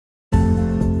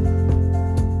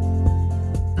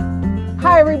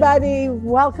everybody.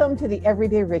 Welcome to the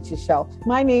Everyday Riches Show.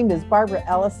 My name is Barbara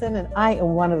Ellison, and I am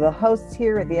one of the hosts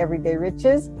here at the Everyday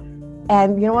Riches.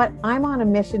 And you know what? I'm on a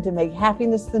mission to make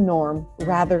happiness the norm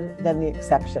rather than the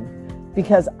exception,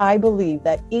 because I believe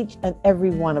that each and every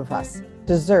one of us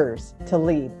deserves to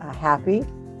lead a happy,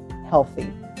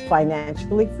 healthy,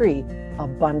 financially free,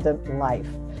 abundant life.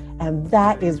 And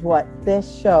that is what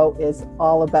this show is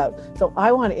all about. So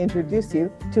I want to introduce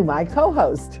you to my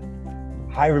co-host.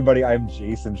 Hi, everybody. I'm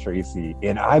Jason Tracy,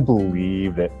 and I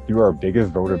believe that through our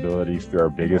biggest vulnerabilities, through our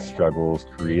biggest struggles,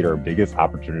 create our biggest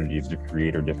opportunities to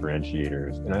create our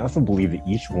differentiators. And I also believe that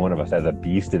each one of us has a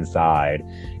beast inside.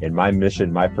 And my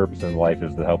mission, my purpose in life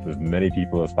is to help as many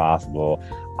people as possible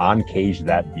uncage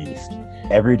that beast.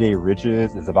 Everyday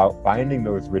Riches is about finding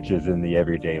those riches in the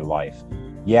everyday life.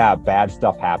 Yeah, bad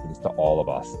stuff happens to all of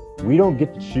us. We don't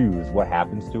get to choose what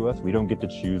happens to us. We don't get to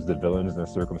choose the villains and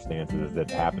the circumstances that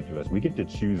happen to us. We get to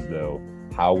choose, though,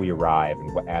 how we arrive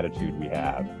and what attitude we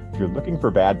have. If you're looking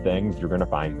for bad things, you're going to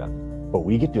find them. But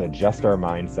we get to adjust our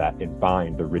mindset and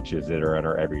find the riches that are in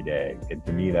our everyday. And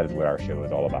to me, that is what our show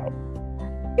is all about.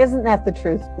 Isn't that the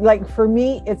truth? Like for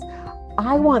me,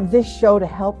 I want this show to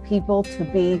help people to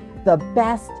be the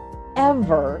best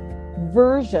ever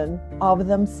version of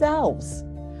themselves.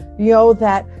 You know,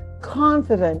 that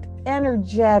confident,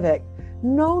 energetic,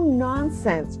 no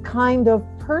nonsense kind of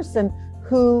person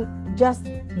who just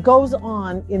goes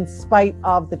on in spite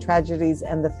of the tragedies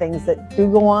and the things that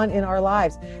do go on in our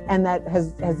lives. And that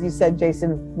has, as you said,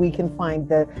 Jason, we can find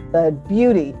the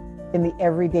beauty in the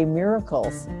everyday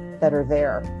miracles that are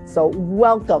there. So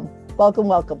welcome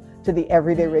to the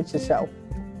Everyday Riches Show.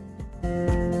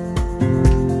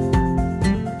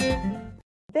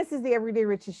 This is the Everyday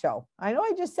Riches Show. I know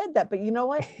I just said that, but you know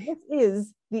what? This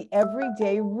is the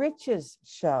Everyday Riches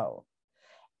Show.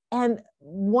 And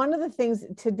one of the things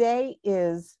today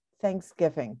is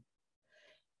Thanksgiving.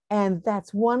 And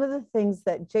that's one of the things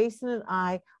that Jason and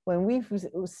I, when we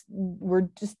were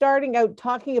just starting out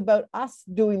talking about us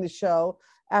doing the show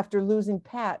after losing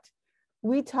Pat,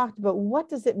 we talked about what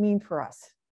does it mean for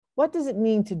us? What does it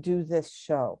mean to do this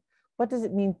show? What does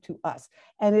it mean to us?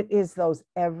 And it is those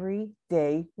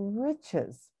everyday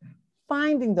riches,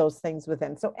 finding those things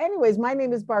within. So anyways, my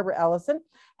name is Barbara Ellison,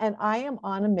 and I am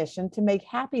on a mission to make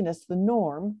happiness the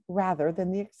norm rather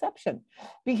than the exception.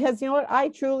 Because you know what? I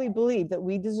truly believe that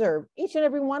we deserve, each and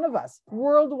every one of us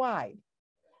worldwide,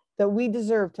 that we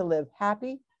deserve to live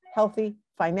happy, healthy,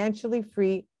 financially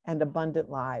free, and abundant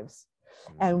lives.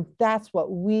 And that's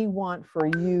what we want for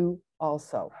you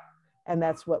also. And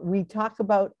that's what we talk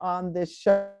about on this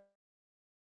show.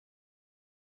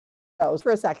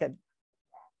 For a second.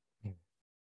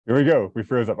 Here we go. We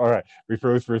froze up. All right. We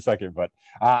froze for a second, but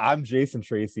I'm Jason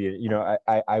Tracy. And, you know,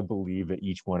 I believe that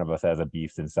each one of us has a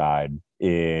beast inside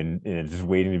and just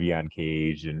waiting to be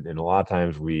uncaged. And a lot of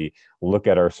times we look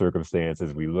at our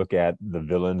circumstances, we look at the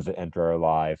villains that enter our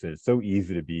lives, and it's so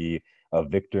easy to be a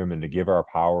victim and to give our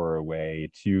power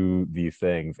away to these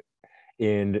things.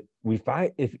 And we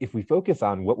find if we focus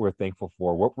on what we're thankful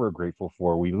for, what we're grateful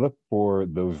for, we look for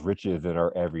those riches in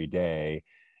our everyday,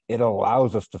 it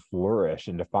allows us to flourish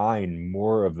and to find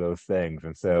more of those things.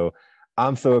 And so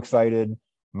I'm so excited.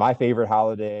 My favorite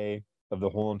holiday of the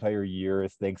whole entire year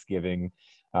is Thanksgiving.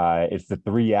 It's the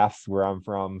 3 F's where I'm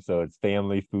from. So it's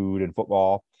family, food, and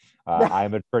football.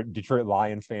 I'm a Detroit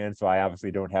Lions fan, so I obviously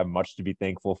don't have much to be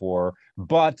thankful for.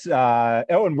 But,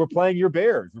 and we're playing your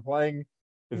Bears. We're playing...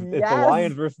 It's the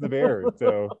Lions versus the Bears.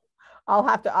 So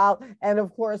and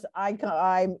of course,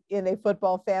 I'm in a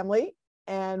football family,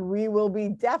 and we will be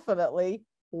definitely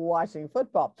watching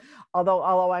football. Although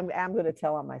I'm going to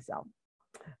tell on myself.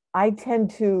 I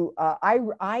tend to,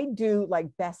 I do like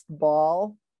best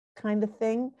ball kind of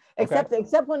thing,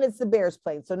 except when it's the Bears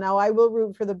playing. So now I will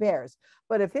root for the Bears.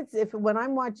 But if when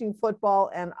I'm watching football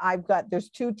and there's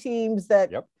 2 teams that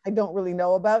I don't really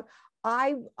know about,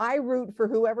 I root for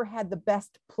whoever had the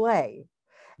best play.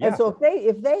 Yeah. And so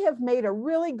if they have made a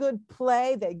really good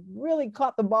play, they really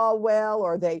caught the ball well,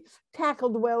 or they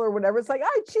tackled well or whatever, it's like,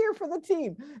 I cheer for the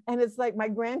team. And it's like my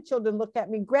grandchildren look at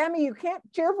me, Grammy, you can't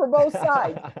cheer for both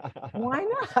sides. Why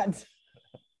not?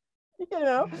 You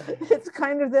know, it's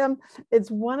kind of them.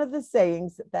 It's one of the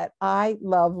sayings that I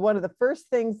love. One of the first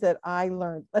things that I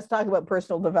learned, let's talk about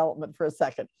personal development for a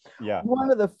second. Yeah. One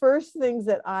of the first things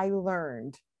that I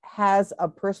learned has a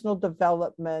personal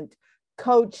development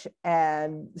coach,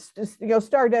 and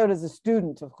started out as a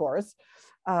student, of course,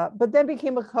 but then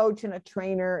became a coach and a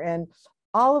trainer and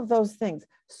all of those things.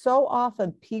 So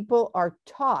often people are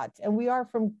taught, and we are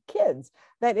from kids,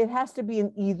 that it has to be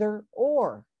an either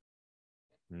or.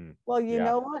 Well, you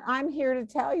know what? I'm here to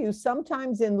tell you,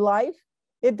 sometimes in life,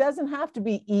 It doesn't have to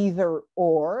be either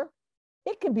or.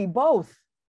 It can be both.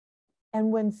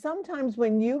 And sometimes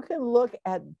when you can look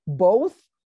at both,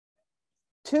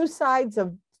 two sides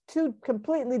of two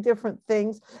completely different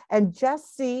things, and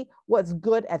just see what's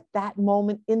good at that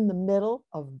moment in the middle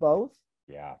of both.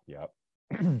 Yeah. Yep.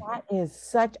 That is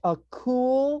such a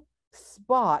cool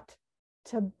spot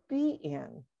to be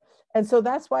in. And so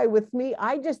that's why with me,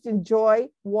 I just enjoy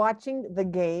watching the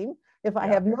game. If I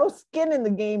have no skin in the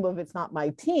game, if it's not my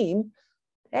team,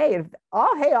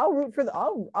 I'll root for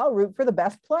I'll root for the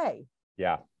best play.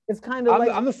 Yeah. It's kind of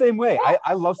I'm the same way.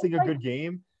 I love seeing a good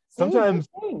game. Sometimes,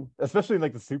 especially in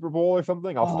like the Super Bowl or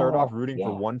something, I'll start off rooting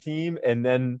for one team, and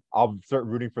then I'll start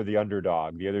rooting for the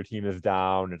underdog. The other team is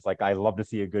down. It's like I love to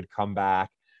see a good comeback.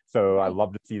 So I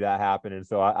love to see that happen. And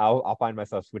so I'll find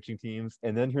myself switching teams.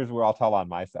 And then here's where I'll tell on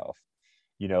myself.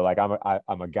 You know, like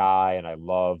I'm a guy and I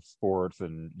love sports,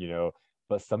 and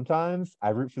but sometimes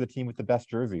I root for the team with the best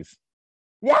jerseys.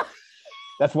 Yeah.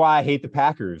 That's why I hate the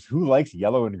Packers. Who likes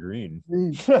yellow and green?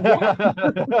 Yeah.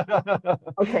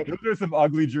 Okay. Those are some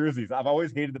ugly jerseys. I've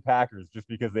always hated the Packers just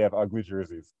because they have ugly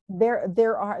jerseys.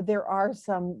 There are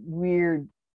some weird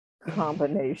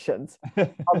combinations.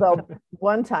 Although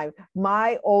one time,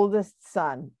 my oldest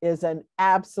son is an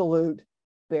absolute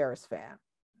Bears fan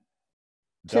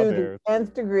to the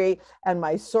nth degree, and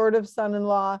my sort of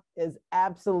son-in-law is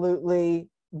absolutely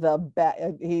the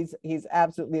best. He's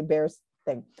absolutely a Bears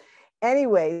thing.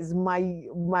 Anyways,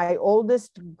 my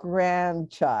oldest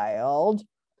grandchild,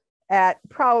 at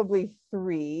probably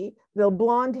 3, the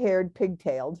blonde-haired,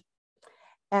 pigtailed,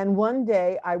 and one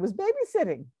day I was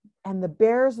babysitting, and the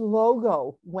Bears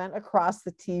logo went across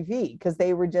the TV because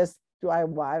they were just, I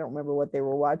don't remember what they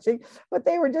were watching, but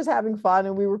they were just having fun,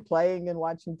 and we were playing and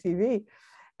watching TV.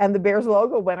 And the Bears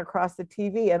logo went across the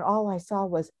TV, and all I saw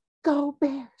was, "Go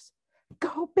Bears,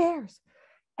 go Bears."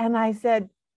 And I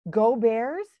said, "Go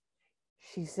Bears?"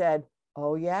 She said,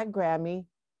 "Oh yeah, Grammy,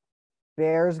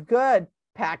 Bears good,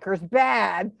 Packers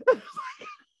bad."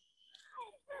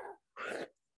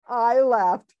 I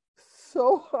laughed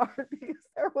so hard because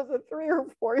there was a 3 or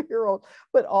 4-year-old,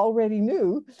 but already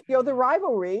knew, the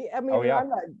rivalry. I mean,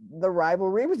 the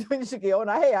rivalry between Chicago and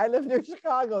I live near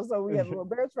Chicago, so we have little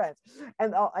Bears fans,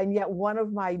 and yet one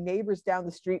of my neighbors down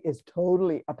the street is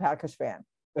totally a Packers fan.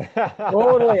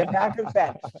 Totally a Packers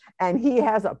fan, and he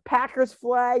has a Packers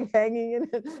flag hanging in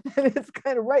it, and it's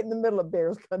kind of right in the middle of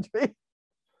Bears country.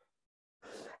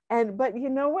 But you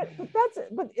know what?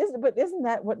 But isn't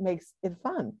that what makes it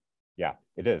fun? Yeah,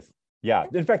 it is. Yeah,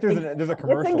 in fact, there's a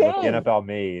commercial that the NFL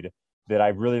made that I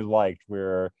really liked,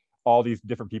 where all these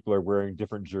different people are wearing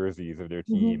different jerseys of their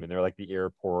team, and they're like the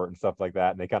airport and stuff like that,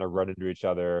 and they kind of run into each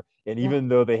other. And even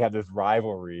though they have this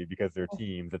rivalry because they're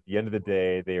teams, at the end of the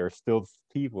day, they are still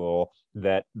people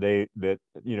that they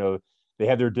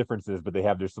have their differences, but they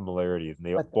have their similarities, and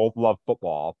they both love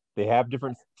football. They have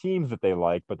different teams that they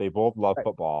like, but they both love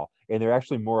football, and they're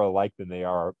actually more alike than they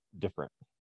are different.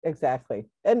 Exactly.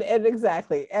 And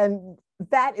exactly. And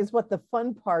that is what the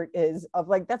fun part is of,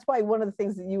 like, that's why one of the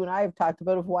things that you and I have talked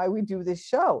about of why we do this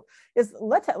show is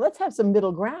let's have some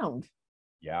middle ground.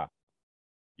 Yeah.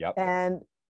 Yep. And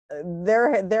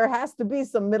there has to be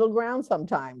some middle ground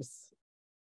sometimes.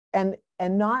 And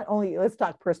not only, let's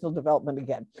talk personal development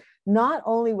again, not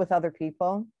only with other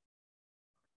people,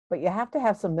 but you have to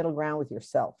have some middle ground with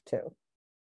yourself too.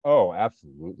 Oh,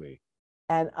 absolutely.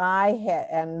 And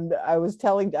I was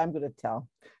telling, I'm going to tell,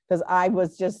 because I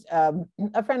was just, a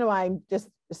friend of mine just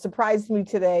surprised me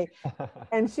today.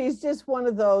 And she's just one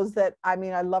of those that, I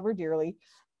mean, I love her dearly.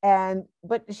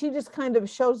 But she just kind of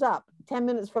shows up 10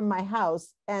 minutes from my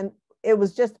house. And it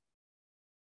was just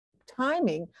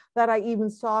timing that I even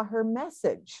saw her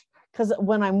message. Because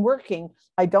when I'm working,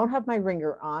 I don't have my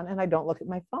ringer on and I don't look at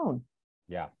my phone.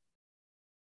 Yeah.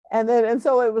 And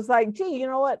so it was like, gee, you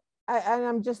know what? And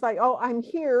I'm just like, oh, I'm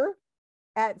here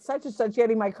at such and such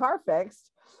getting my car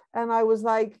fixed. And I was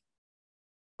like,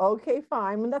 okay,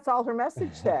 fine. And that's all her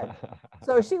message said.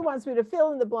 So she wants me to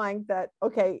fill in the blank that,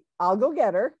 okay, I'll go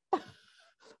get her.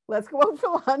 Let's go out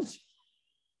for lunch.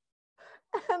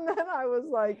 And then I was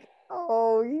like,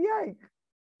 oh, yikes.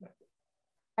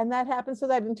 And that happened. So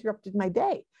that interrupted my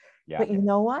day. Yeah. But you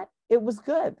know what? It was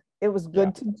good. It was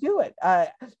good to do it.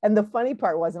 And the funny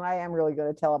part was, and I am really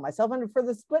going to tell on myself, and for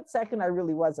the split second, I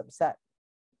really was upset.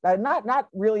 Not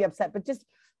really upset, but just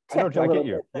ticked a little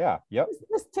bit. Yeah, yep.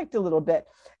 Just ticked a little bit.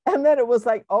 And then it was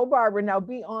like, oh, Barbara, now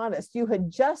be honest. You had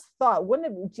just thought,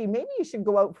 gee, maybe you should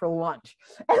go out for lunch.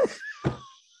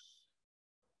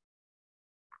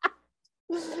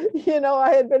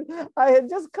 I had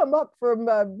just come up from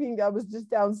I was just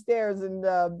downstairs, and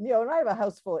and I have a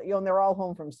house full, and they're all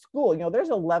home from school. There's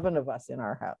 11 of us in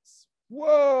our house.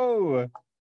 Whoa.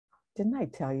 Didn't I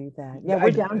tell you that? Yeah,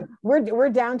 we're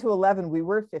down to 11. We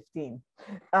were 15.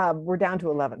 We're down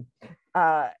to 11.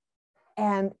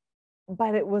 And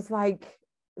but it was like,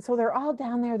 so they're all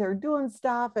down there, they're doing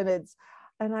stuff, and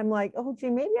I'm like, oh gee,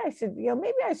 maybe I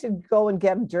should go and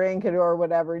get a drink or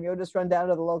whatever, just run down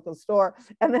to the local store.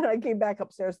 And then I came back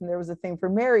upstairs and there was a thing for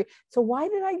Mary. So why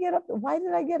did I get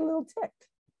a little ticked?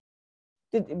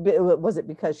 Was it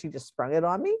because she just sprung it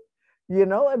on me?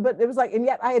 But it was like, and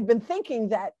yet I had been thinking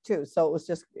that too. So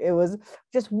it was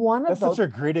just one of those. That's such a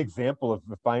great example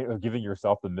of giving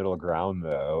yourself the middle ground,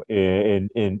 though, in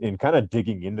kind of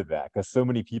digging into that, because so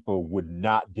many people would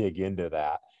not dig into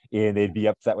that, and they'd be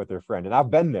upset with their friend. And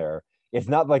I've been there. It's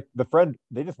not like the friend,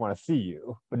 they just want to see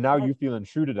you, but now you feel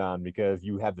intruded on because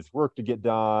you have this work to get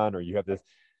done, or you have this.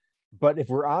 But if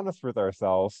we're honest with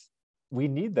ourselves, we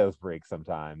need those breaks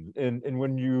sometimes. And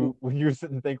when you're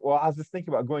sitting and think, well, I was just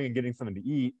thinking about going and getting something to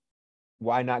eat,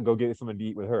 why not go get something to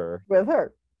eat with her?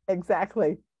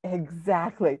 Exactly.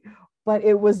 But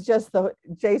it was just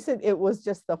it was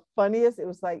just the funniest. It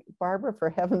was like, Barbara, for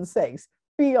heaven's sakes,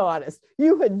 be honest,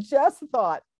 you had just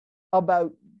thought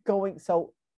about going,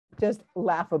 so just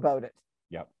laugh about it.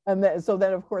 Yep. And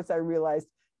then of course I realized,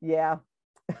 yeah,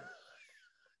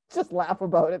 just laugh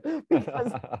about it,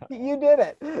 because you did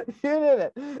it.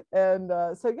 And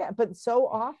so yeah, but so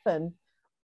often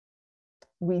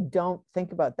we don't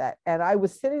think about that. And I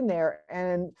was sitting there,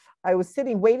 and I was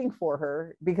waiting for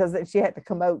her because she had to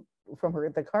come out from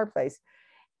the car place.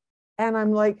 And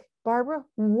I'm like, Barbara,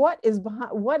 what is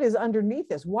underneath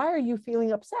this? Why are you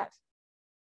feeling upset?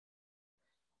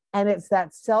 And it's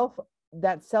that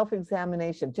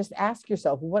self-examination. Just ask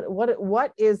yourself,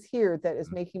 what is here that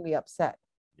is making me upset?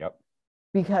 Yep.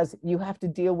 Because you have to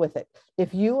deal with it.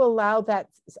 If you allow that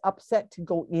upset to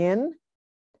go in,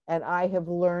 and I have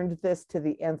learned this to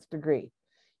the nth degree,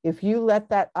 if you let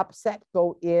that upset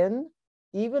go in,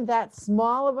 even that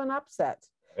small of an upset,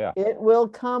 it will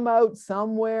come out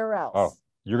somewhere else. Oh,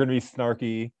 you're going to be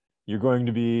snarky. You're going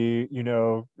to be, you're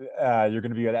going to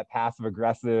be that passive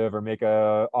aggressive or make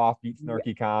a offbeat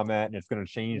snarky comment, and it's going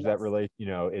to change that relation.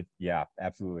 Yeah,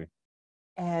 absolutely.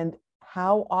 And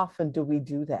how often do we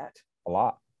do that? A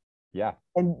lot. Yeah.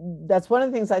 And that's one of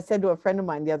the things I said to a friend of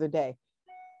mine the other day.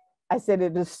 I said,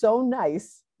 it is so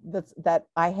nice that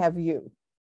I have you,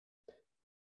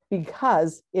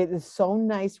 because it is so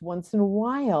nice once in a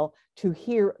while to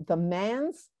hear the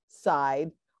man's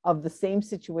side of the same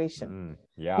situation.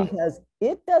 Yeah. Because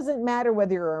it doesn't matter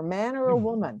whether you're a man or a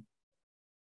woman.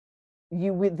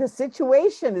 The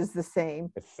situation is the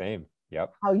same. It's the same.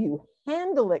 Yep. How you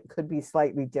handle it could be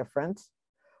slightly different,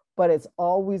 but it's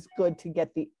always good to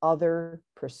get the other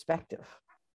perspective.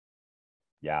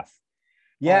 Yes.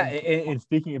 Yeah. And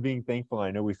speaking of being thankful,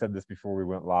 I know we said this before we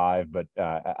went live, but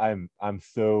I'm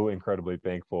so incredibly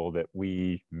thankful that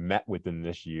we met within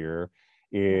this year.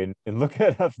 And look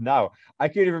at us now. I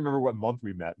can't even remember what month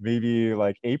we met. Maybe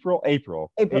like April. It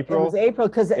was April,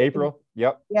 because April.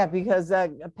 Yep. Yeah, because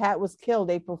Pat was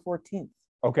killed April 14th.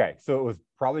 Okay, so it was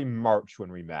probably March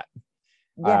when we met.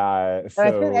 Yeah.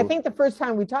 I think the first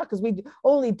time we talked, because we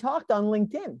only talked on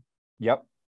LinkedIn. Yep.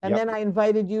 And then I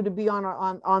invited you to be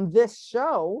on this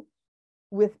show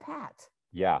with Pat.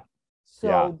 Yeah.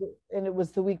 So, and it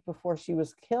was the week before she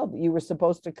was killed. You were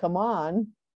supposed to come on.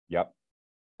 Yep.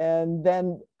 And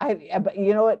then but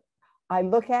you know what? I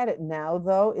look at it now,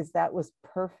 though, that was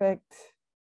perfect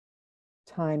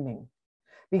timing.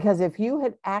 Because if you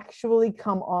had actually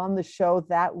come on the show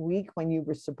that week when you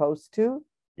were supposed to,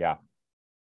 yeah,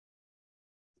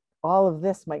 all of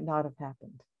this might not have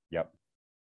happened. Yep.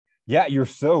 Yeah, you're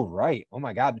so right. Oh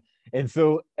my God. And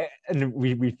so, and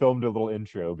we filmed a little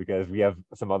intro because we have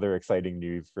some other exciting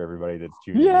news for everybody that's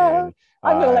tuning in.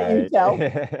 I'm gonna let you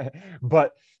tell.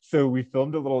 But so we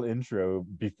filmed a little intro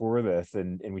before this,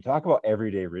 and we talk about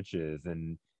everyday riches,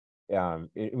 and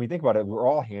we think about it. We're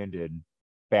all handed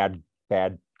bad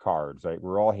cards, right?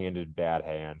 We're all handed bad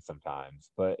hands sometimes,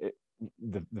 but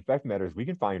the fact of the matter is we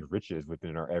can find riches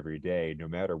within our everyday, no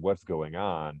matter what's going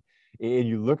on. And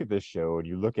you look at this show, and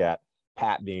you look at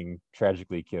Pat being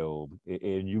tragically killed,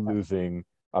 and you losing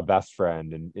a best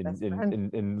friend, and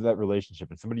in that relationship,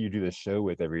 and somebody you do this show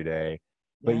with every day.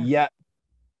 But yet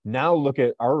now look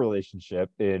at our relationship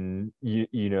in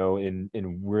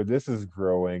where this is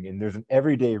growing, and there's an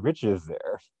everyday riches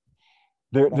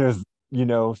there's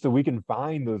so we can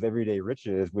find those everyday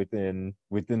riches within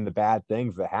the bad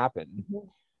things that happen.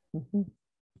 Mm-hmm.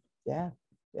 Yeah.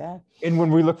 Yeah. And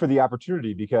when we look for the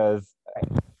opportunity, because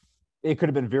it could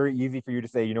have been very easy for you to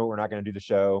say, you know what, we're not going to do the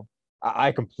show.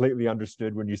 I completely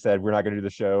understood when you said we're not going to do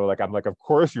the show. Like, I'm like, of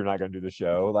course you're not going to do the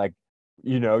show. Like,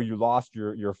 you know, you lost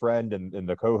your friend and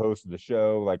the co-host of the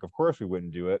show. Like, of course we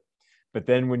wouldn't do it. But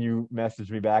then when you messaged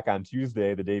me back on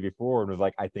Tuesday, the day before, and was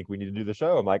like, I think we need to do the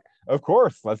show. I'm like, of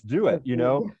course, let's do it, you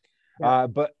know? Yeah.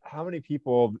 But how many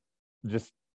people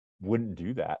just wouldn't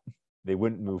do that? They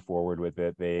wouldn't move forward with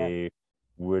it. Yeah. They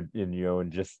would, and you know,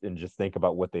 and just think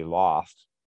about what they lost,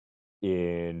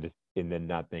 and then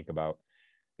not think about,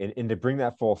 and to bring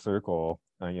that full circle.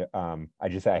 I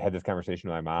had this conversation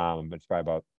with my mom, but it's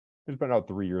been about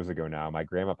 3 years ago now. My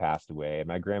grandma passed away, and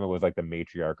my grandma was like the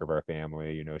matriarch of our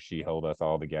family. You know, she held us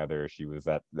all together. She was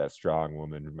that strong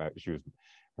woman.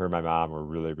 Her and my mom were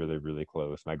really, really, really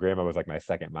close. My grandma was like my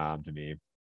second mom to me.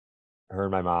 Her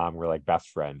and my mom were like best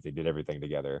friends. They did everything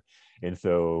together. And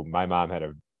so my mom had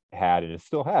and is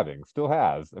still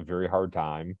has a very hard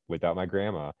time without my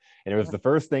grandma. And it was the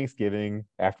first Thanksgiving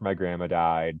after my grandma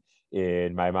died.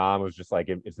 And my mom was just like,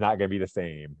 it's not going to be the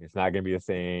same. It's not going to be the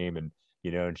same. And,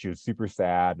 you know, and she was super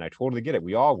sad. And I totally get it.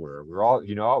 We all were. We're all,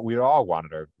 you know, we all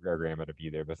wanted our grandma to be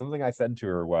there. But something I said to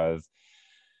her was,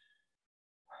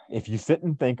 if you sit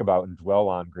and think about and dwell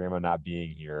on grandma not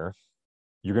being here,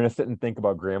 you're going to sit and think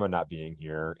about grandma not being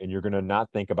here, and you're going to not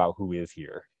think about who is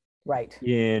here. Right.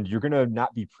 And you're going to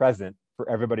not be present for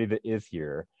everybody that is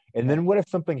here. And then what if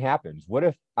something happens? What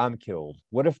if I'm killed?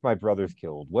 What if my brother's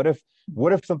killed? What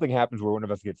if something happens where one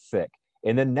of us gets sick?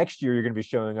 And then next year you're going to be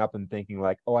showing up and thinking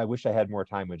like, oh, I wish I had more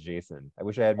time with Jason. I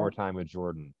wish I had more time with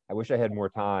Jordan. I wish I had more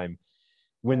time.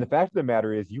 When the fact of the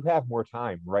matter is, you have more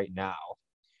time right now.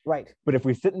 Right. But if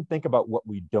we sit and think about what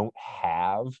we don't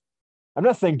have, I'm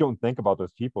not saying don't think about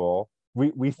those people.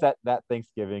 We set that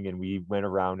Thanksgiving and we went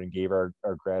around and gave our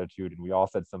gratitude, and we all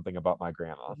said something about my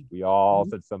grandma. We all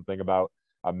said something about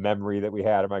a memory that we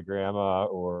had of my grandma,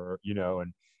 or, you know,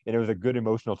 and it was a good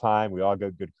emotional time. We all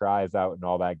got good cries out and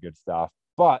all that good stuff.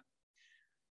 But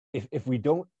if we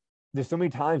don't, there's so many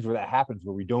times where that happens,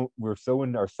 where we're so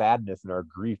in our sadness and our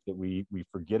grief that we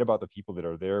forget about the people that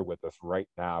are there with us right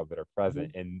now, that are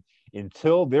present. And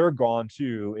until they're gone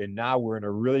too, and now we're in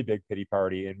a really big pity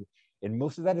party, and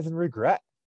most of that is in regret.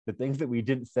 The things that we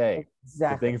didn't say,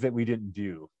 Exactly. the things that we didn't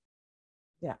do.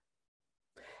 Yeah.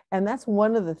 And that's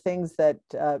one of the things that,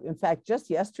 in fact, just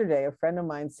yesterday, a friend of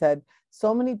mine said,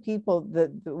 so many people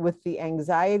that with the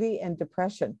anxiety and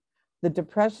depression, the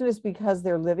depression is because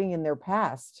they're living in their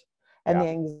past, and the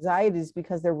anxiety is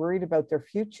because they're worried about their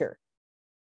future.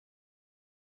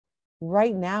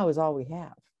 Right now is all we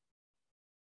have.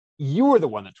 You were the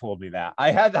one that told me that.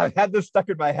 I had this stuck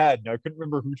in my head, and I couldn't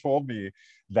remember who told me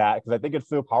that, because I think it's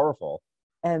so powerful.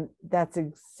 And that's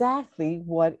exactly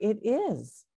what it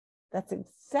is. That's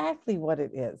exactly what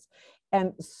it is.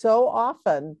 And so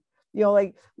often, you know,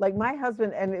 like my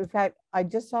husband, and in fact, I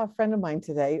just saw a friend of mine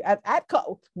today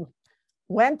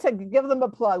went to give them a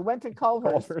plug, went to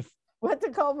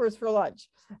Culver's for lunch.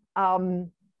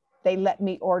 They let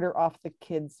me order off the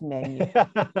kids' menu.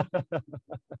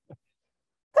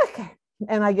 Okay.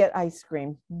 And I get ice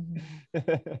cream.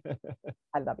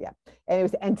 I love you.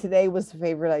 And today was the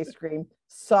favorite ice cream,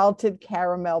 salted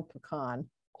caramel pecan.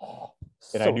 Oh,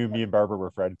 and I knew me and Barbara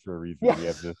were friends for a reason. Yeah. We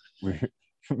have this.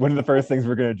 One of the first things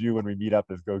we're going to do when we meet up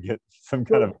is go get some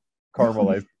kind of caramel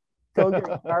ice. Go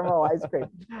get caramel ice cream.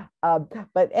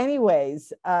 But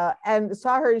anyways, and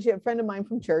saw her, she, a friend of mine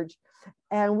from church,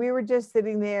 and we were just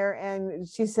sitting there, and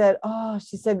she said,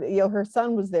 you know, her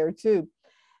son was there too.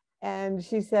 And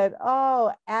she said,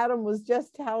 oh, Adam was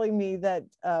just telling me that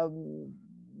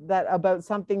that about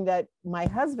something that my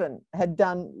husband had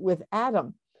done with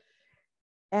Adam.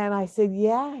 And I said,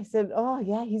 yeah. I said, oh,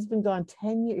 yeah, he's been gone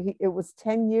 10 years. It was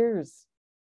 10 years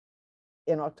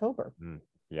in October.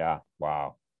 Yeah.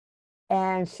 Wow.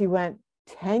 And she went,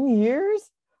 10 years?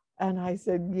 And I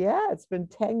said, yeah, it's been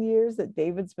 10 years that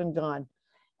David's been gone.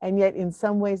 And yet in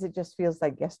some ways, it just feels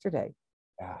like yesterday.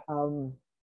 Yeah.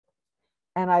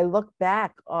 And I look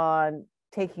back on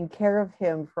taking care of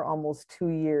him for almost 2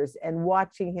 years and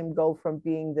watching him go from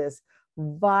being this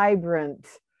vibrant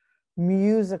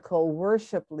musical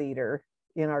worship leader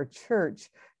in our church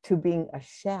to being a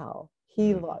shell.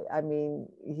 He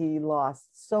lost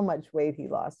so much weight. He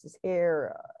lost his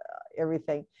hair,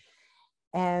 everything.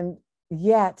 And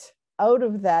yet out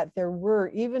of that,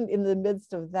 even in the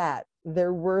midst of that,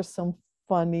 there were some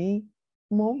funny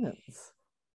moments.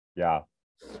 Yeah.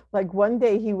 Like one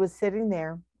day he was sitting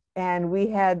there and we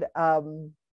had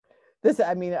this,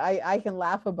 I mean, I can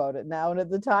laugh about it now. And at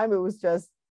the time it was just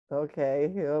okay,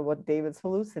 what David's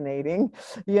hallucinating,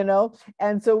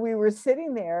 And so we were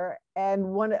sitting there,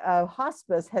 and one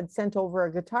hospice had sent over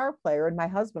a guitar player, and my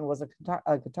husband was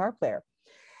a guitar player.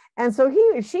 And so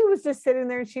she was just sitting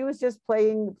there, and she was just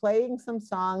playing some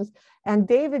songs. And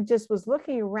David just was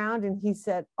looking around, and he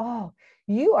said, "Oh,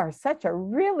 you are such a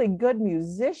really good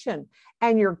musician,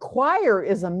 and your choir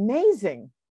is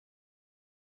amazing."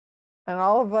 And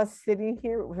all of us sitting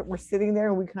here, we're sitting there,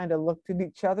 and we kind of looked at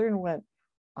each other and went,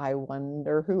 "I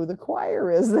wonder who the choir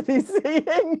is that he's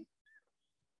singing."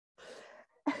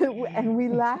 And we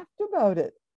laughed about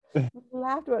it.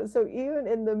 So even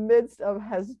in the midst of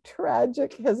as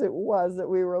tragic as it was that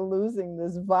we were losing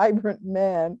this vibrant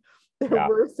man, there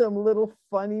were some little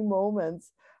funny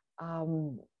moments.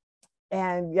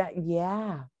 And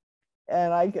yeah.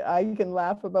 And I can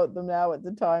laugh about them now. At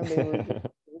the time, it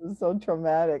was so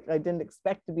traumatic. I didn't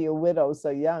expect to be a widow so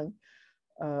young.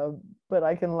 But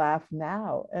I can laugh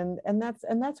now. And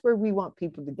that's where we want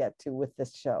people to get to with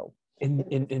this show.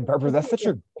 And Barbara, that's such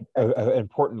an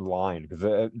important line,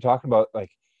 because talking about,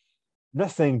 like, I'm not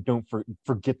saying don't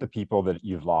forget the people that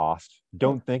you've lost.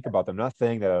 Don't think about them. I'm not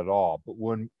saying that at all. But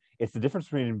when it's the difference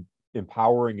between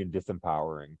empowering and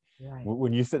disempowering. Right.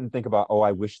 When you sit and think about, oh,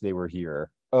 I wish they were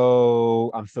here. Oh,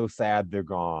 I'm so sad they're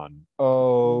gone.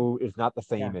 Oh, it's not the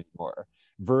same anymore.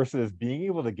 Versus being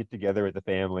able to get together with the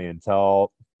family and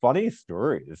tell funny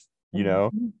stories.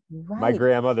 Right. My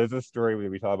grandma, there's a story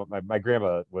we talk about. My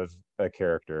grandma was a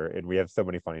character, and we have so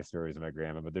many funny stories of my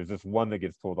grandma, but there's this one that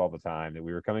gets told all the time, that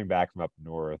we were coming back from up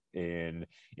north, and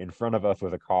in front of us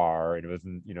was a car, and it was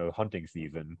hunting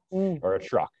season, or a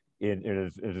truck. It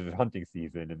was hunting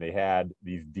season, and they had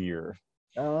these deer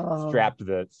strapped to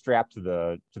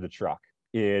the truck.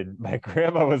 And my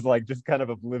grandma was like just kind of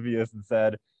oblivious and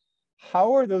said,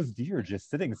 "How are those deer just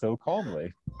sitting so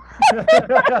calmly?"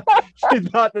 She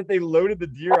thought that they loaded the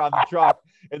deer on the truck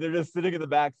and they're just sitting in the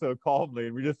back so calmly,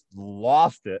 and we just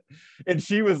lost it. And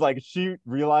she was like, she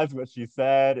realized what she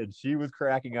said, and she was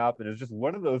cracking up, and it's just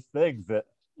one of those things that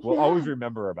we'll always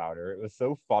remember about her. It was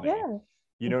so funny.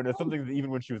 And it's something that even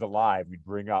when she was alive, we'd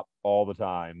bring up all the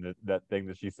time, that thing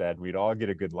that she said. We'd all get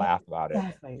a good laugh about it.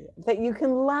 Exactly. That you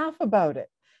can laugh about it.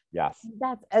 Yes.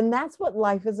 That's what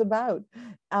life is about.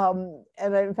 And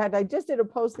in fact, I just did a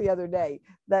post the other day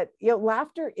that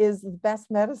laughter is the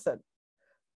best medicine.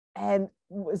 And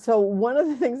so one of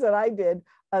the things that I did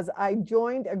is I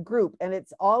joined a group, and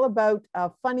it's all about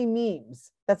funny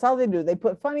memes. That's all they do. They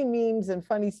put funny memes and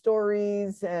funny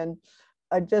stories and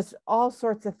just all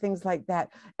sorts of things like that.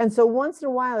 And so once in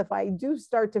a while, if I do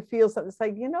start to feel something, it's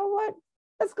like, you know what?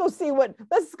 Let's go see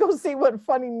what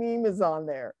funny meme is on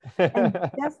there. And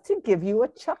just to give you a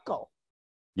chuckle.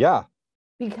 Yeah.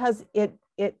 Because it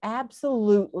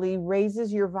absolutely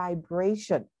raises your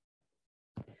vibration.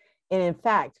 And in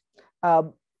fact,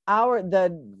 the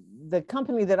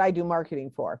company that I do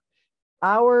marketing for,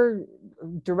 our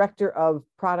director of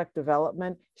product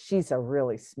development, she's a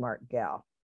really smart gal.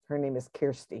 Her name is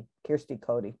Kirsty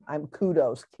Cody.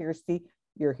 Kudos, Kirsty.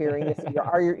 You're hearing this.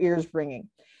 Are your ears ringing?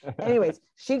 Anyways,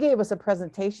 she gave us a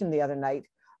presentation the other night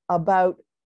about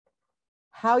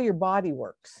how your body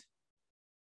works.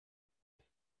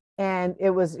 And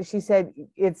she said,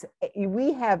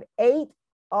 we have 8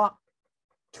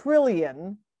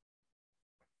 trillion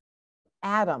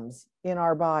atoms in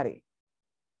our body.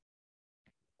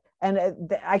 And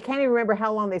I can't even remember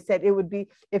how long they said it would be.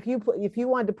 If you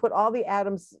wanted to put all the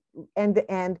atoms end to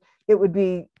end, it would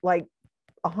be like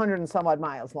 100 and some odd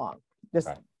miles long. Just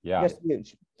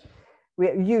huge.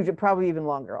 Huge, probably even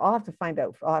longer. I'll have to find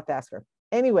out. I'll have to ask her.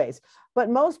 Anyways,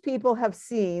 but most people have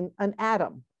seen an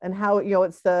atom and how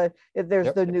there's the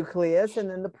nucleus, and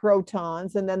then the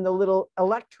protons, and then the little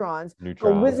electrons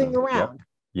go whizzing around.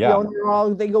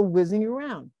 They go whizzing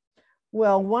around.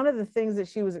 Well, one of the things that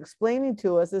she was explaining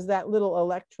to us is that little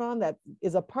electron that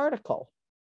is a particle.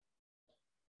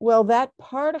 Well, that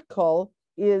particle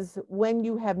is, when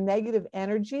you have negative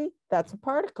energy, that's a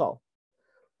particle.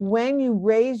 When you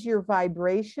raise your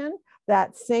vibration,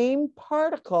 that same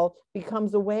particle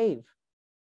becomes a wave.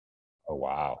 Oh,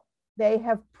 wow. They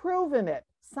have proven it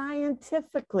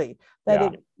scientifically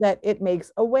that it makes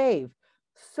a wave.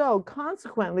 So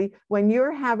consequently, when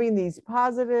you're having these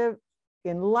positive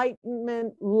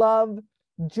enlightenment, love,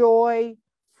 joy,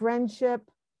 friendship,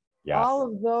 all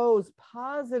of those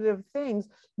positive things,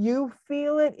 you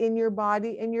feel it in your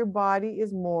body, and your body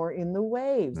is more in the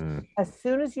waves. As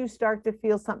soon as you start to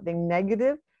feel something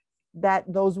negative, that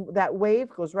wave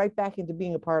goes right back into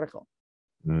being a particle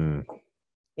in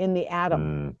the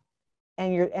atom.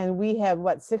 And we have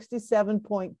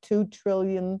 67.2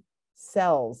 trillion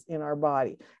cells in our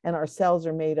body, and our cells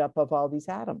are made up of all these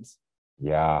atoms.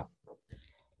 Yeah.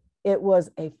 It was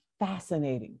a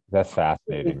fascinating. That's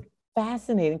fascinating.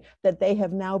 Fascinating that they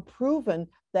have now proven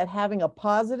that having a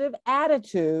positive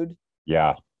attitude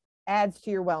adds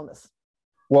to your wellness.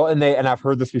 Well, and I've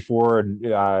heard this before, and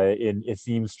it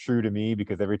seems true to me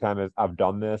because every time I've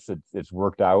done this, it's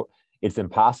worked out. It's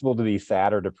impossible to be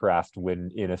sad or depressed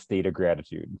when in a state of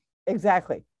gratitude.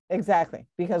 Exactly.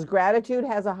 Because gratitude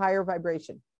has a higher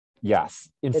vibration. Yes.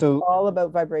 And it's so all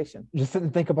about vibration. Just sit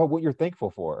and think about what you're thankful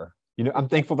for. You know, I'm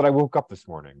thankful that I woke up this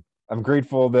morning. I'm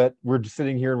grateful that we're just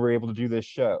sitting here and we're able to do this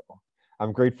show.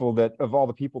 I'm grateful that of all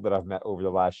the people that I've met over the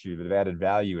last year that have added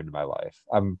value into my life.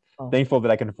 I'm thankful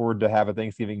that I can afford to have a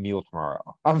Thanksgiving meal tomorrow.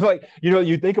 I'm like,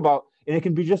 you think about, and it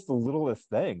can be just the littlest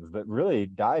things, but really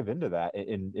dive into that.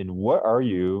 In what are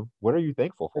you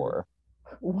thankful for?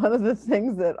 One of the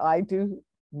things that I do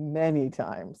many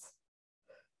times,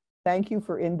 thank you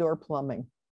for indoor plumbing.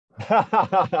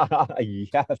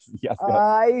 Yes.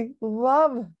 I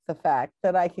love the fact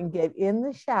that I can get in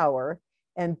the shower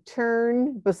and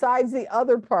turn, besides the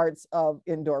other parts of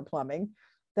indoor plumbing,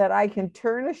 that I can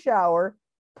turn a shower,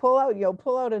 pull out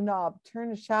a knob,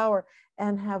 turn a shower,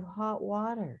 and have hot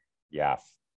water.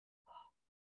 Yes.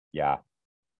 Yeah.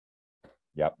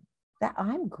 Yep. That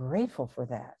I'm grateful for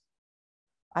that.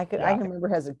 I can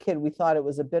remember as a kid, we thought it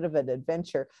was a bit of an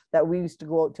adventure that we used to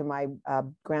go out to my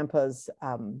grandpa's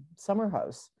summer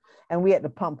house, and we had to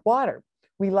pump water.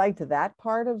 We liked that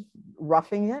part of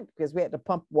roughing it because we had to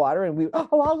pump water, and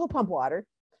I'll go pump water.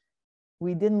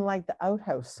 We didn't like the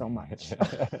outhouse so much.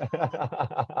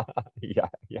 Yeah.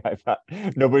 I thought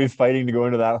nobody's fighting to go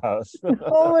into that house.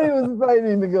 Nobody was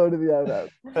fighting to go to the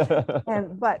outhouse.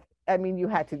 But I mean, you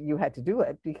had to do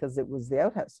it because it was the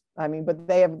outhouse. I mean, but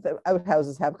the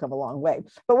outhouses have come a long way.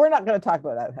 But we're not going to talk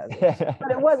about outhouses.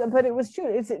 But it was true.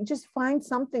 It's just find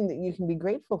something that you can be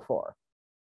grateful for.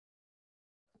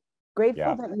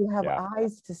 Grateful that you have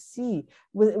eyes to see.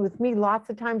 With me, lots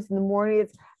of times in the morning,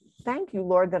 it's thank you,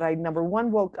 Lord, that I number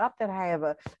one woke up, that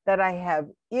I have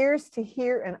ears to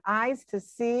hear and eyes to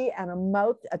see and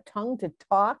a tongue to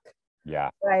talk. Yeah.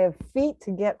 That I have feet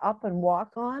to get up and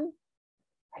walk on.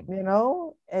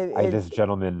 This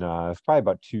gentleman, it's probably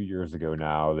about 2 years ago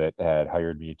now, that had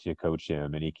hired me to coach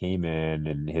him, and he came in,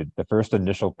 and the first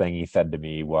initial thing he said to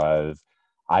me was,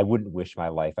 "I wouldn't wish my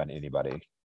life on anybody.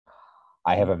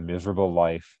 I have a miserable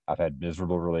life. I've had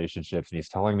miserable relationships." And he's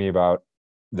telling me about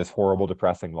this horrible,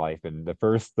 depressing life. And the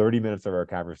first 30 minutes of our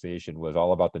conversation was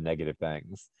all about the negative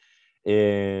things.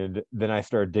 And then I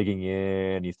started digging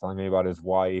in. He's telling me about his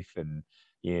wife and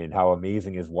how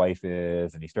amazing his wife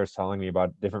is. And he starts telling me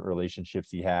about different relationships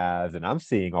he has. And I'm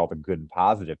seeing all the good and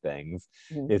positive things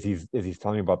as he's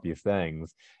telling me about these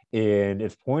things. And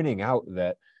it's pointing out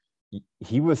that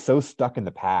he was so stuck in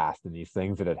the past and these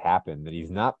things that had happened that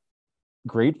he's not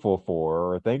grateful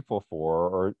for or thankful for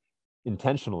or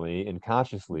intentionally and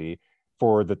consciously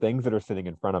for the things that are sitting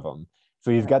in front of him.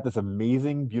 So he's got this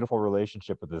amazing, beautiful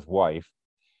relationship with his wife,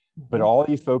 but all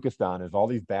he's focused on is all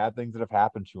these bad things that have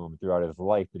happened to him throughout his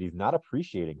life that he's not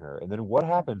appreciating her. And then what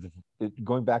happens if,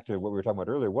 going back to what we were talking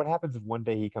about earlier, what happens if one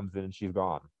day he comes in and she's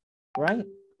gone? Right.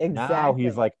 Exactly. Now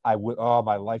he's like, my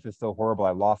life is so horrible.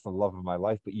 I lost the love of my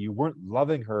life, but you weren't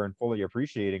loving her and fully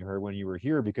appreciating her when you were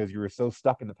here because you were so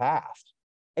stuck in the past.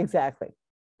 Exactly.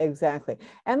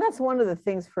 And that's one of the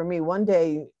things for me one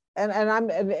day,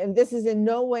 and this is in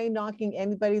no way knocking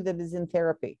anybody that is in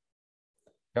therapy.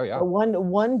 Oh yeah. But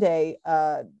one day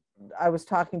I was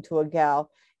talking to a gal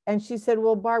and she said,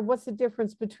 "Well, Barb, what's the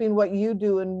difference between what you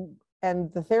do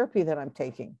and the therapy that I'm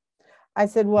taking?" I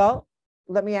said, "Well,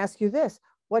 let me ask you this.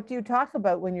 What do you talk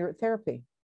about when you're at therapy?"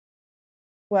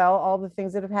 "Well, all the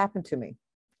things that have happened to me."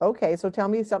 "Okay, so tell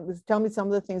me some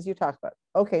of the things you talk about."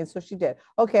 "Okay," and so she did.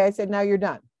 "Okay," I said, "now you're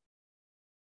done.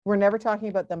 We're never talking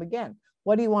about them again.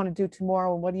 What do you want to do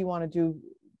tomorrow and what do you want to do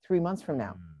 3 months from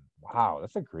now?" Wow,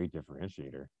 that's a great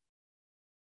differentiator.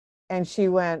 And she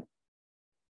went,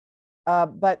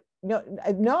 "But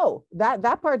no,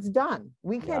 that part's done.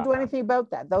 We can't do anything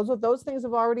about that. Those things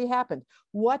have already happened.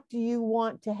 What do you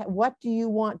want to what do you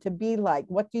want to be like?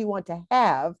 What do you want to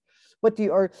have? What do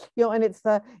you, and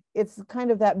it's kind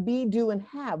of that be, do, and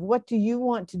have. What do you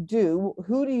want to do?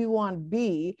 Who do you want to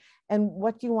be? And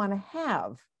what do you want to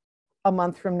have a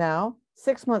month from now,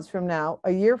 6 months from now,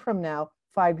 a year from now,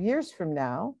 5 years from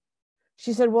now?"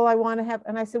 She said, "Well, I want to have,"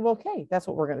 and I said, "Well, okay, that's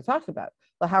what we're going to talk about.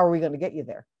 Well, how are we going to get you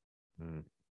there?"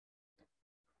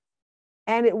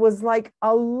 And it was like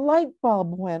a light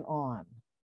bulb went on.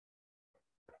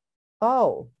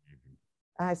 Oh,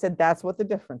 and I said, "That's what the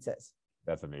difference is."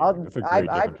 That's amazing. That's a great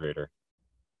differentiator.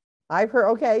 I've heard,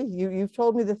 okay, you've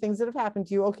told me the things that have happened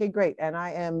to you. Okay, great. And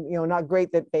I am, not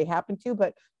great that they happened to you,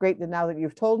 but great that now that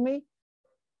you've told me.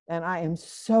 And I am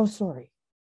so sorry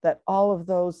that all of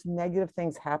those negative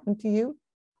things happened to you.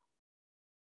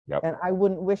 Yep. And I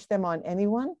wouldn't wish them on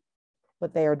anyone,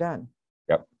 but they are done.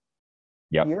 Yep.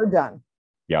 Yep. You're done.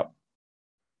 Yep.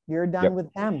 You're done Yep.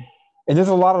 with them. And there's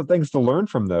a lot of things to learn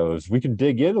from those. We can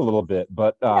dig in a little bit,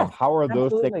 but Yes, how are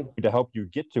those absolutely. things to help you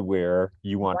get to where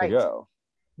you want to Right. go?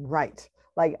 Right.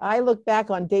 Like I look back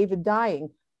on David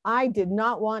dying. I did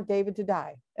not want David to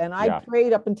die. And I Yeah.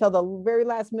 prayed up until the very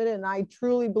last minute. And I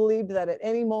truly believed that at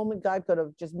any moment, God could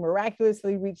have just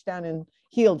miraculously reached down and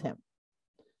healed him.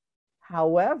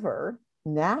 However,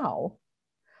 now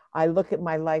I look at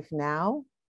my life now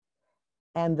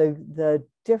and the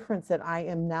difference that I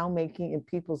am now making in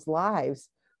people's lives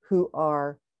who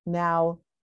are now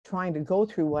trying to go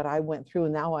through what I went through.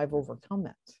 And now I've overcome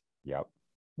it. Yep.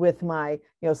 With my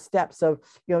steps of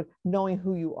knowing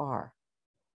who you are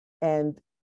and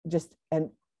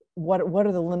what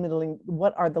are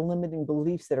the limiting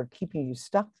beliefs that are keeping you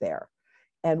stuck there,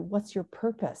 and what's your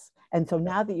purpose. And so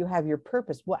now that you have your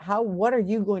purpose, what are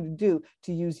you going to do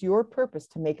to use your purpose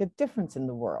to make a difference in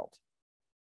the world?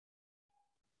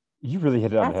 You really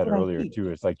hit it on the head earlier too.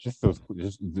 It's like just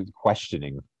the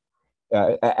questioning,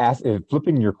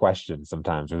 flipping your questions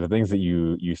sometimes, or the things that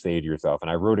you say to yourself. And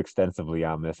I wrote extensively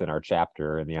on this in our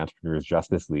chapter in the Entrepreneurs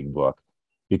Justice League book,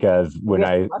 because when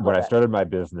I started my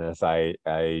business,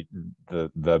 the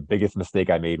biggest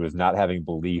mistake I made was not having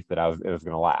belief that it was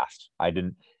going to last. I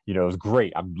didn't, it was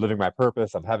great. I'm living my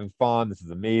purpose. I'm having fun. This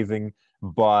is amazing.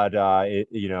 But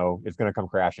it's going to come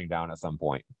crashing down at some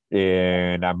point,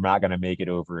 and I'm not going to make it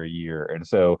over a year. And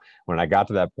so when I got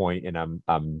to that point, and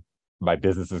my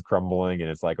business is crumbling, and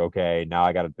it's like, okay, now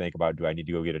I got to think about, do I need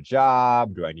to go get a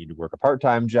job? Do I need to work a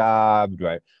part-time job?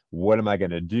 What am I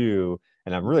going to do?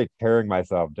 And I'm really tearing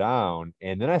myself down.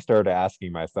 And then I started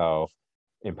asking myself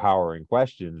empowering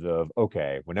questions of,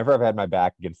 okay, whenever I've had my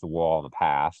back against the wall in the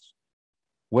past,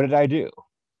 what did I do?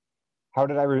 How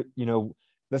did I,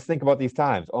 let's think about these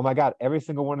times. Oh my God, every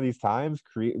single one of these times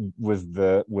was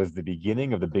the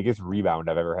beginning of the biggest rebound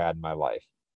I've ever had in my life.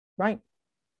 Right.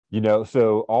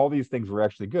 So all these things were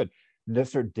actually good. And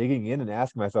just start digging in and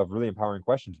asking myself really empowering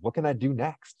questions. What can I do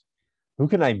next? Who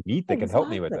can I meet that can help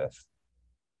me with this?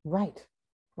 Right.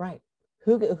 Right.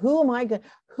 Who am I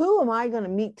going to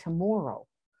meet tomorrow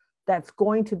that's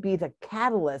going to be the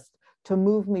catalyst to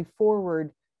move me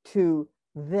forward to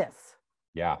this?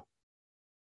 Yeah.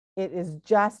 It is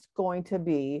just going to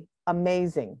be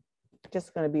amazing.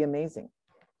 Just going to be amazing.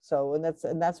 So,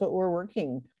 and that's what we're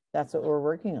working. That's what we're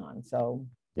working on. So,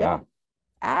 yeah.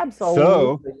 Absolutely.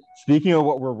 So, speaking of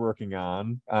what we're working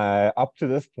on, up to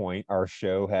this point, our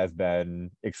show has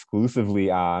been exclusively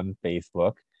on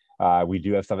Facebook. We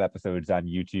do have some episodes on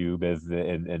YouTube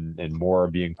and more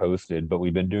are being posted, but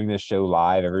we've been doing this show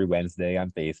live every Wednesday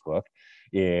on Facebook.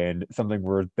 And something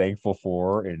we're thankful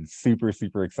for and super,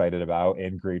 super excited about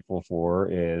and grateful for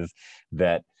is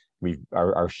that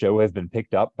our show has been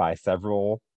picked up by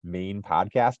several main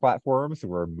podcast platforms. So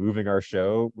we're moving our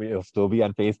show. It'll still be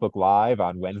on Facebook Live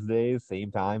on Wednesdays,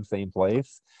 same time, same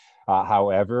place.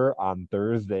 However, on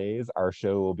Thursdays, our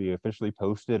show will be officially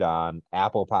posted on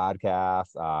Apple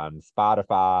Podcasts, on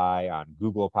Spotify, on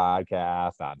Google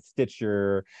Podcasts, on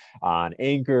Stitcher, on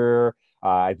Anchor.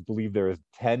 I believe there's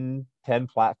 10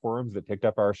 platforms that picked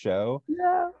up our show.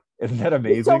 Yeah. Isn't that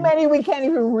amazing? So many we can't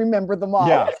even remember them all.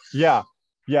 Yeah.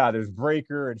 There's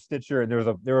Breaker and Stitcher, and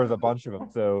there was a bunch of them.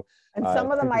 So and some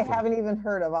of them I haven't even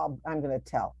heard of. I'm going to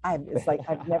tell. It's like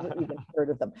I've never even heard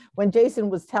of them. When Jason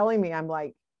was telling me, I'm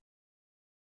like,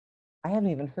 I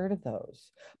haven't even heard of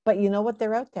those. But you know what?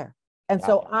 They're out there. And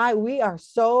so we are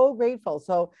so grateful.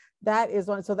 So that's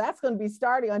going to be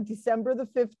starting on December the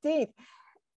 15th.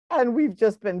 And we've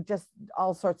just been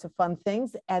all sorts of fun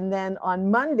things. And then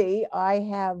on Monday, I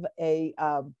have a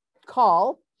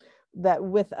call that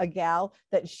with a gal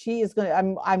that she is going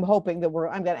to, I'm hoping that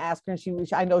I'm going to ask her, and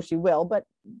I know she will, but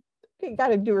you got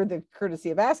to do her the courtesy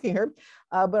of asking her.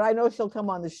 But I know she'll come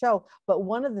on the show. But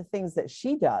one of the things that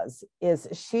she does is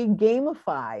she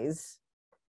gamifies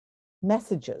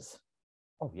messages.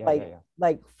 Oh, yeah,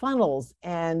 like funnels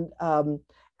and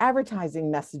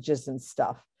advertising messages and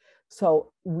stuff.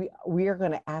 So we are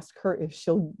going to ask her if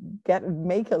she'll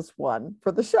make us one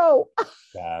for the show.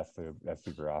 That's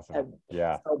super awesome.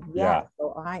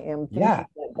 So I am thinking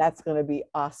that's going to be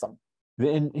awesome.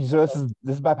 And so this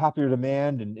is by popular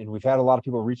demand, and we've had a lot of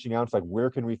people reaching out. It's like, where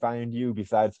can we find you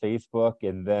besides Facebook?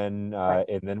 And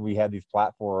then we had these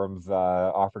platforms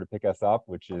offer to pick us up,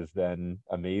 which is then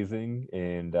amazing.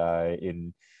 And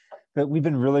that we've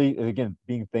been really, again,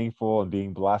 being thankful and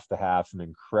being blessed to have some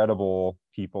incredible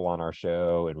people on our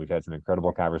show, and we've had some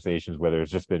incredible conversations, whether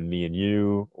it's just been me and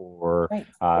you, Right.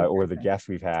 or the guests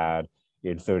we've had.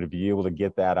 And so to be able to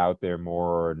get that out there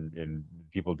more, and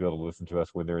people to be able to listen to us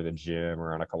when they're in the gym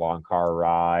or on a long car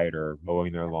ride or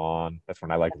mowing their lawn. That's when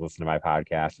I like to listen to my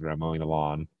podcast, when I'm mowing the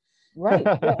lawn. Right.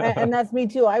 Yeah, and that's me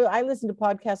too. I listen to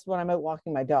podcasts when I'm out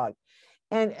walking my dog.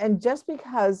 And just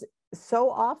because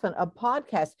so often a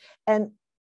podcast, and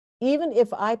even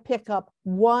if I pick up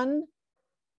one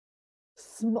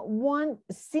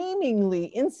seemingly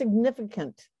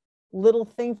insignificant little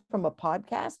thing from a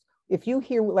podcast, if you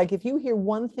hear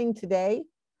one thing today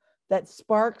that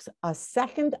sparks a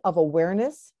second of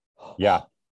awareness, Yeah.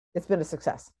 it's been a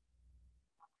success.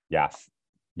 Yes.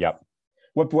 Yep.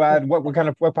 What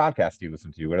podcast do you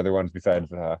listen to? What other ones besides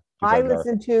I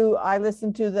listen to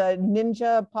the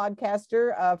Ninja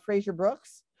podcaster, Fraser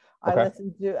Brooks. Okay.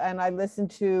 I listen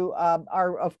to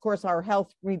our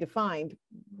Health Redefined.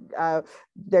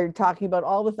 They're talking about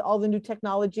all the new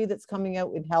technology that's coming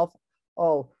out in health.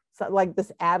 Oh, so like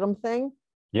this Atom thing.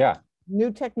 Yeah.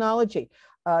 New technology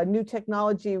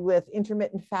with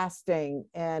intermittent fasting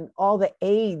and all the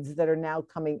aids that are now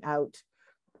coming out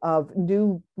of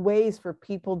new ways for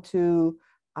people to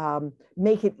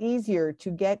make it easier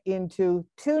to get into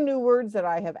two new words that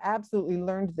I have absolutely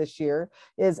learned this year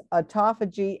is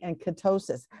autophagy and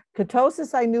ketosis.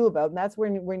 Ketosis I knew about, and that's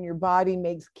when your body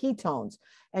makes ketones,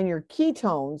 and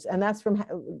that's from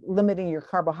limiting your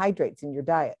carbohydrates in your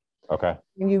diet. Okay.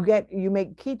 And you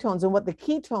make ketones, and what the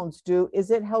ketones do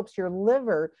is it helps your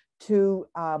liver to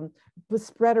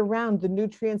spread around the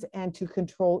nutrients and to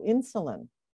control the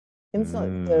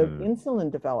insulin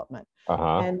development.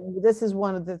 And this is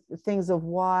one of the things of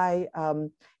why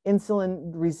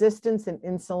insulin resistance and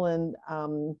insulin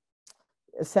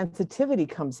sensitivity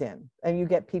comes in, and you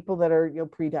get people that are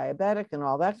pre-diabetic and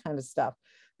all that kind of stuff.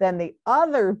 Then the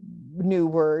other new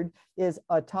word is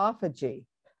autophagy,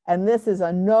 and this is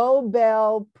a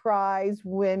Nobel Prize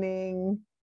winning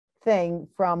thing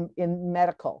in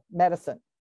medicine,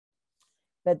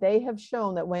 that they have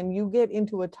shown that when you get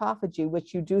into autophagy,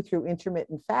 which you do through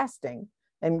intermittent fasting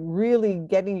and really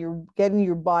getting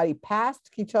your body past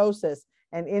ketosis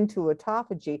and into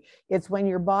autophagy, it's when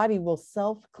your body will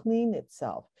self-clean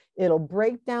itself. It'll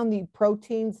break down the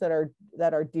proteins that are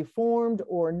deformed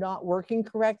or not working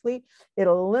correctly.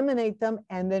 It'll eliminate them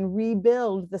and then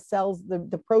rebuild the cells,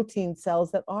 the protein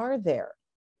cells that are there.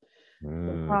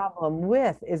 The problem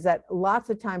is that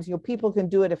lots of times, people can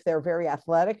do it if they're very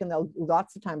athletic, and they'll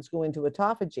lots of times go into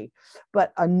autophagy.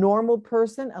 But a normal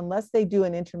person, unless they do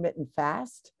an intermittent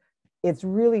fast, it's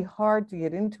really hard to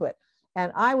get into it.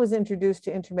 And I was introduced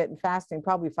to intermittent fasting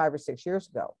probably 5 or 6 years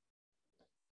ago.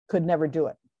 Could never do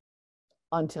it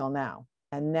until now.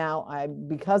 And now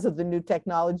because of the new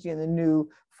technology and the new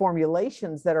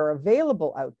formulations that are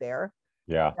available out there,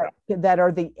 that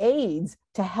are the aids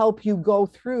to help you go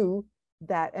through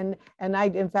that. And I,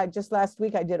 in fact, just last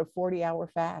week I did a 40-hour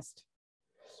fast.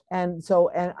 And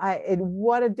so,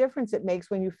 what a difference it makes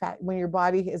when your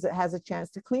body has a chance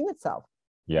to clean itself.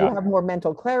 Yeah. You have more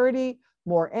mental clarity,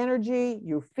 more energy,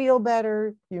 you feel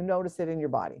better, you notice it in your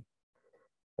body.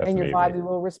 That's and amazing. Your body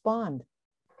will respond.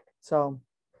 So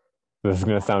this is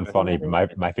going to sound funny,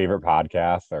 but my favorite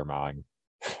podcasts are mine.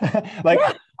 I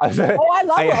love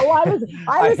it.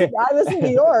 I listen to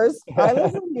yours. Yeah.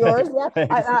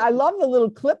 I love the little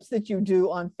clips that you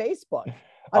do on Facebook.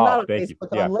 Not on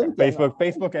Facebook, on LinkedIn.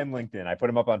 Facebook and LinkedIn. I put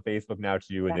them up on Facebook now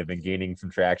too, and they've been gaining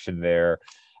some traction there.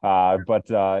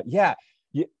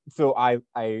 So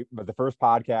the first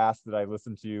podcast that I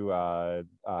listened to was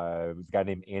a guy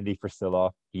named Andy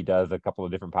Frisella. He does a couple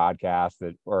of different podcasts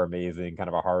that are amazing, kind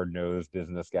of a hard-nosed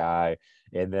business guy.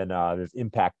 And then there's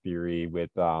Impact Theory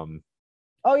with I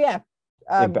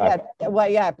listened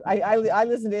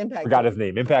to Impact. Forgot his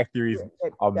name. Impact Theory is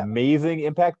amazing. Yeah.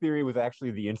 Impact Theory was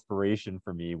actually the inspiration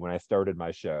for me when I started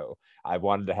my show. I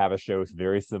wanted to have a show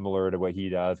very similar to what he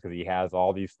does, because he has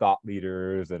all these thought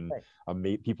leaders and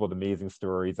people with amazing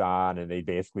stories on, and they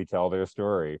basically tell their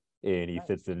story. And he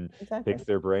sits and picks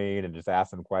their brain and just asks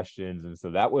them questions. And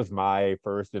so that was my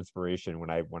first inspiration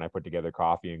when I put together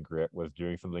Coffee and Grit, was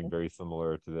doing something very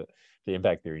similar to the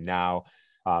Impact Theory. Now,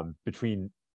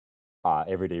 between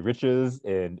Everyday Riches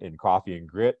and Coffee and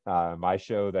Grit, my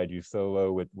show that I do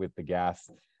solo with the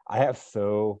guests, I have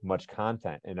so much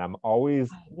content, and I always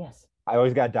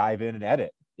got to dive in and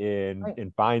edit.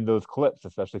 and find those clips,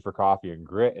 especially for Coffee and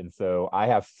Grit. And so I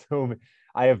have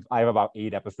I have about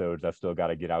 8 episodes I've still got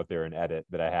to get out there and edit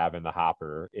that I have in the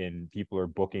hopper, and people are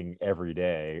booking every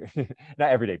day.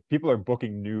 Not every day. People are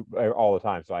booking new all the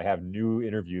time. So I have new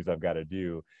interviews I've got to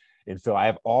do. And so I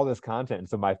have all this content. And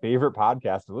so my favorite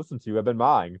podcast to listen to have been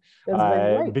mine,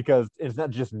 because it's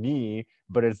not just me,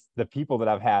 but it's the people that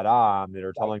I've had on that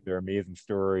are telling their amazing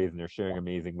stories and they're sharing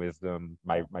amazing wisdom.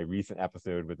 My recent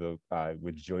episode with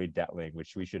Joy Detling,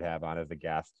 which we should have on as a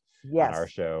guest on our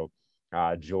show.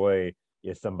 Joy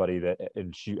is somebody that,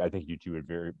 and I think you two would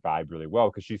vibe really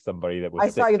well, because she's somebody that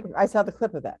was I saw the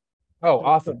clip of that. Oh,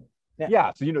 awesome.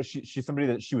 Yeah. So, she's somebody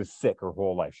that she was sick her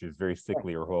whole life. She was very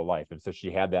sickly her whole life. And so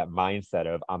she had that mindset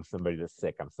of, I'm somebody that's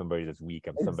sick. I'm somebody that's weak.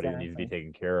 I'm somebody that needs to be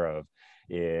taken care of.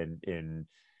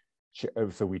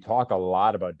 So we talk a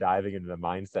lot about diving into the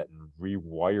mindset and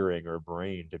rewiring her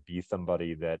brain to be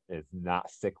somebody that is not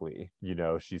sickly.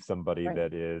 She's somebody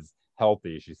that is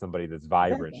healthy. She's somebody that's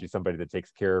vibrant. She's somebody that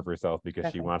takes care of herself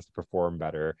because she wants to perform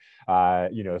better.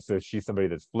 So she's somebody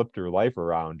that's flipped her life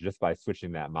around just by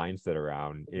switching that mindset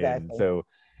around. And so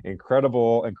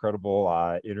incredible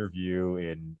interview.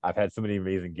 And I've had so many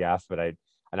amazing guests, but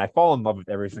I fall in love with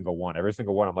every single one.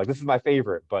 I'm like, this is my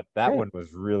favorite, but that one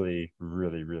was really,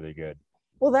 really, really good.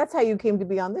 Well, that's how you came to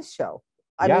be on this show.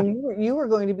 I mean, you were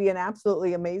going to be an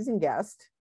absolutely amazing guest.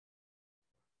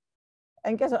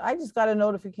 And guess what? I just got a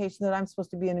notification that I'm supposed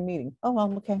to be in a meeting. Oh,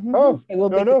 well, okay. Oh,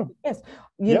 okay, no. Yes.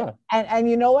 And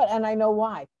you know what? And I know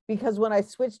why. Because when I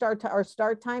switched our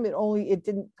start time, it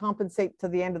didn't compensate to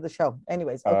the end of the show.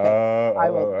 Anyways, okay.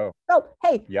 I will. So,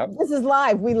 hey, this is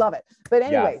live. We love it. But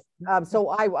anyway, so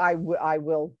I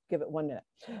will give it 1 minute.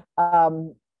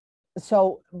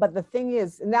 But the thing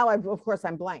is, now of course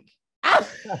I'm blank.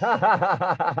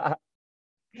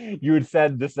 You had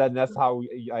said this, and that's how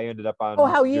I ended up on.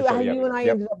 How you and I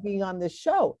ended up being on this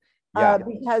show.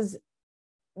 Because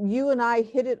you and I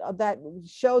hit it on that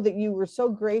show that you were so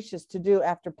gracious to do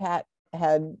after Pat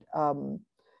had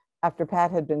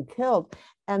been killed.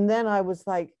 And then I was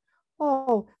like,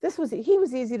 oh, he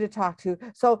was easy to talk to.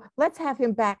 So let's have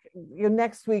him back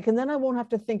next week. And then I won't have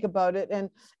to think about it.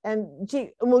 And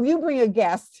gee, will you bring a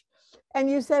guest? And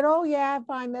you said, oh yeah,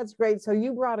 fine. That's great. So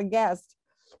you brought a guest.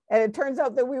 And it turns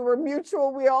out that we were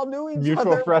mutual. We all knew each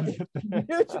other.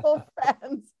 Mutual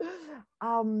friends.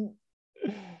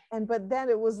 But then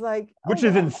it was like, which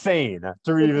is insane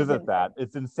to revisit that.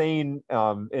 It's insane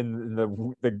in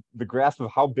the grasp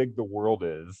of how big the world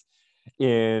is.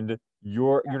 And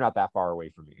you're not that far away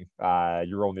from me.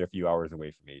 You're only a few hours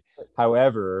away from me.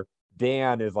 However,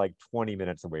 Dan is like 20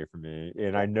 minutes away from me,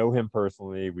 and I know him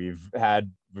personally. We've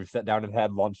sat down and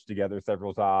had lunch together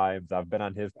several times. I've been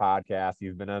on his podcast.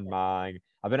 He's been on mine.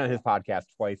 I've been on his podcast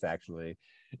twice, actually.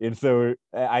 And so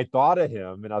I thought of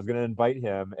him, and I was going to invite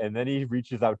him, and then he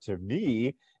reaches out to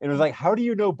me and was like, how do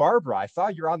you know Barbara? I saw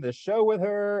you're on this show with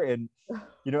her. And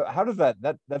how does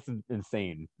that's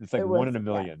insane. It's like 1 in a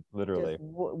million, literally.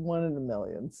 1 in a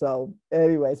million. So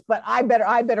anyways, but I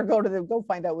better go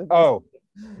find out with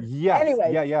yeah.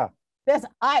 Anyway, yeah.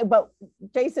 But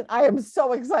Jason, I am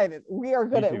so excited.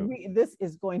 This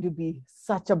is going to be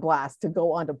such a blast to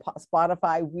go onto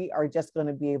Spotify. We are just going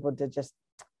to be able to just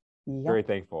very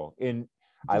thankful. And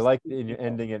I like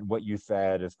ending at what you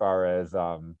said as far as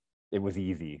it was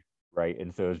easy, right?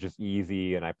 And so it was just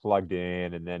easy, and I plugged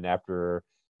in, and then after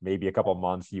maybe a couple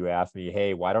months, you asked me,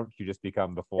 hey, why don't you just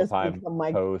become the full-time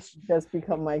host? Just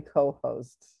become my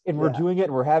co-host. And we're doing it,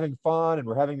 and we're having fun, and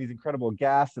we're having these incredible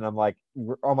guests, and I'm like,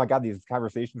 oh my God, these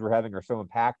conversations we're having are so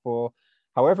impactful.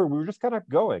 However, we were just kind of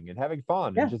going and having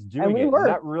fun and just doing it,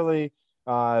 not really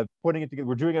putting it together.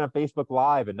 We're doing it on Facebook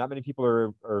Live, and not many people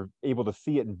are able to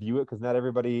see it and view it, because not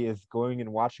everybody is going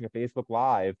and watching a Facebook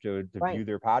Live to view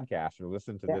their podcast or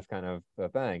listen to this kind of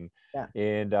thing.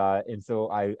 And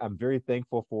so I'm very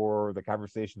thankful for the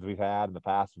conversations we've had in the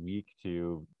past week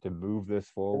to move this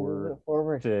forward.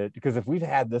 Because if we've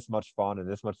had this much fun and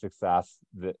this much success,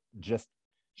 that just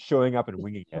showing up and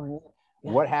winging it.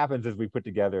 What happens is we put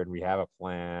together and we have a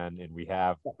plan, and we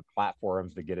have the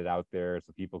platforms to get it out there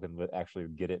so people can actually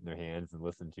get it in their hands and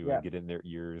listen to it, get it in their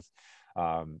ears.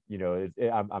 I'm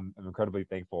incredibly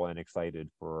thankful and excited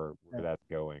for where that's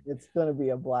going. It's going to be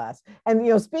a blast.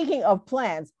 And, speaking of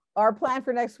plans, our plan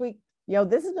for next week,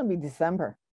 this is going to be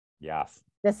December. Yes.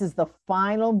 This is the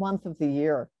final month of the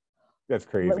year. That's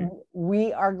crazy.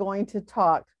 We are going to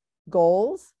talk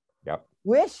goals,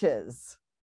 wishes,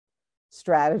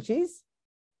 strategies,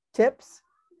 tips,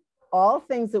 all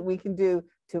things that we can do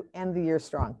to end the year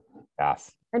strong.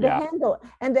 Yes. And to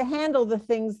handle the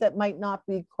things that might not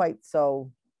be quite so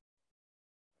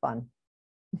fun.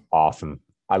 Awesome.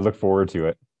 I look forward to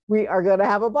it. We are going to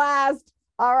have a blast.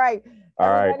 All right. All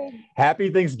right. Everybody, Happy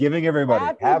Thanksgiving, everybody.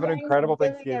 happy Have an incredible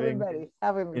Thanksgiving, Thanksgiving. everybody.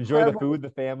 Have an Enjoy the incredible. food, the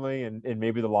family, and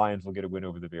maybe the Lions will get a win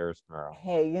over the Bears tomorrow.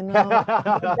 Hey, you know,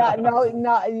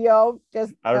 no, yo,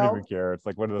 just I don't no. even care. It's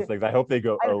like one of those things. I hope they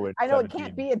go 0 I know it 17.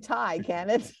 can't be a tie,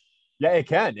 can it? Yeah, it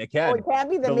can. It Oh, can. it can't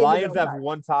be. The Then maybe Lions no have tie.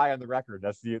 one tie on the record.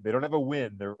 They don't have a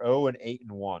win. They're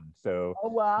 0-8-1. So Oh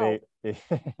wow. they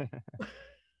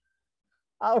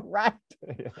All right.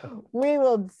 Yeah. We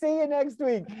will see you next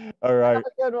week. All right. Have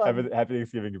a good one. Happy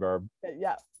Thanksgiving, Barb.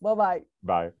 Yeah. Bye-bye.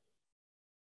 Bye.